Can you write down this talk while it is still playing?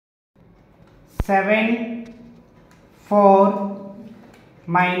7 4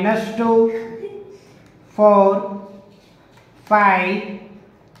 minus 2 4 5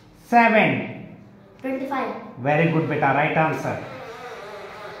 7 25. Very good beta, right answer.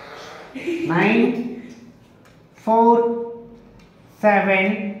 9 4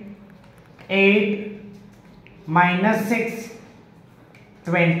 7 8 minus 6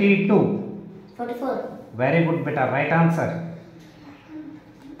 22. 44. Very good beta, right answer.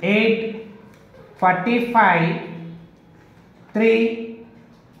 8 45 3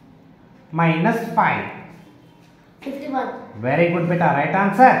 minus 5. 51. Very good beta, right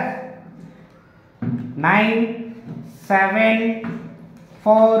answer. 9 7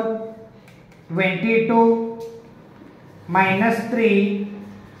 4 22 minus 3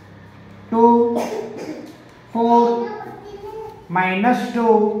 2 4 minus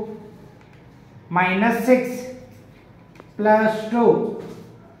 2 minus 6 plus 2.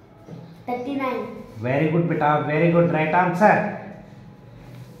 39. Very good beta, very good, right answer.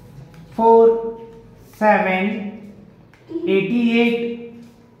 4 7 88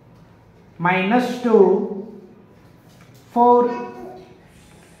 minus 2 4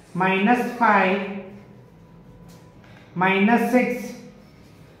 minus 5 minus 6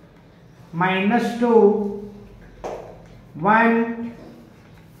 minus 2 1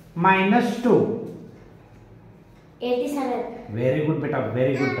 minus 2. 87. Very good beta,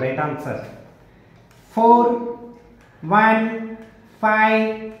 very good, right answer. 4 1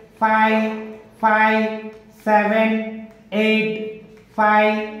 5 5 5 7 8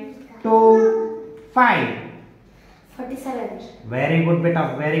 5 2 5. 47. Very good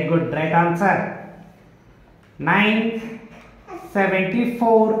beta, very good, right answer. 9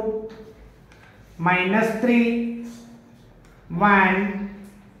 74 minus 3 1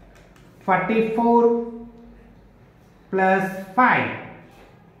 44 plus 5.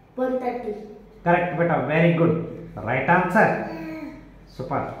 130. Correct beta, very good, right answer.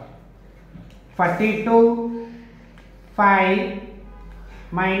 Super. 42 5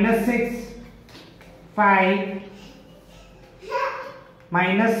 minus 6 5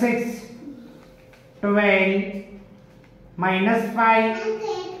 minus 6 12 minus 5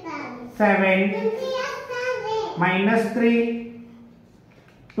 7 minus 3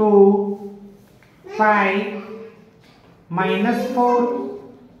 2 5 minus 4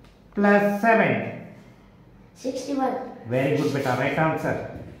 plus 7. 61. Very good beta, right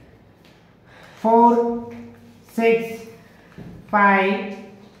answer. 4 6 5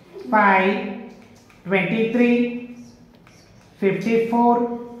 5 23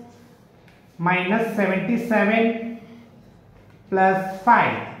 54 minus 77 plus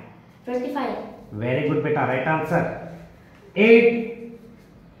 5. 25. Very good beta, right answer. 8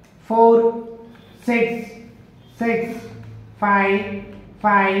 4 6 6 5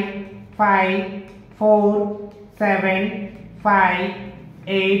 5 5 4 7 5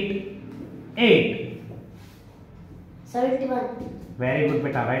 8 8. 71. Very good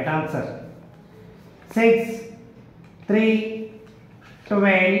beta, right answer. 6 3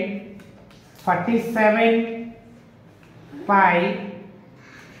 12 47 5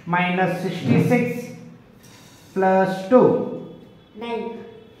 minus 66 plus 2. 9.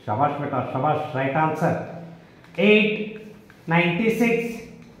 Shabash beta, shabash, right answer. 8 96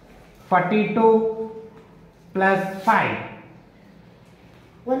 42 plus 5.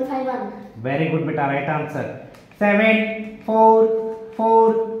 151. Very good beta, right answer. 7 4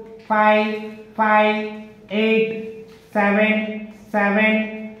 4 5 5 8 7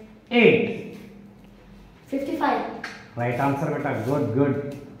 7 8. 55. Right answer beta, good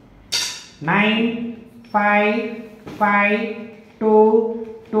good. 9 5 5 2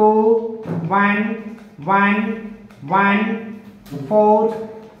 2 1 1 1 4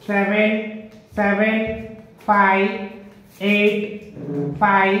 7 7 5 8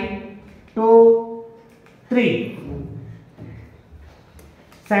 5 2 3.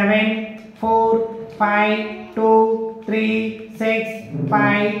 7 4 5 2 3 6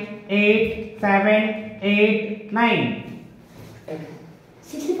 5 8 7 8 9.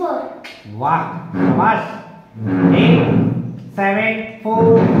 64. Wow, shabash. 8 7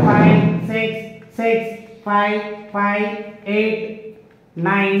 4 5 6 6 5 5 8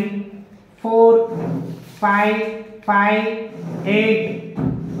 9 4 5 5 8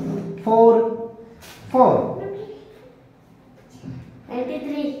 4 4.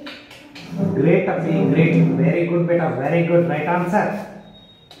 93. Great, Abhi, great. Very good beta, very good, right answer.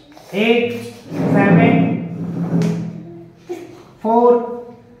 8 7 4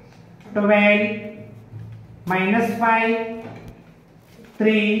 12 minus 5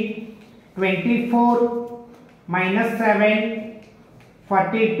 3 24 minus 7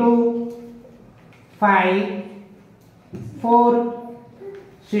 42 5 4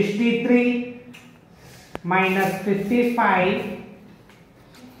 63 minus 55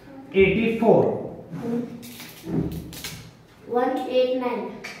 84.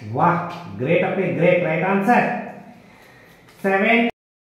 189. Wow, great, okay, great, right answer. 7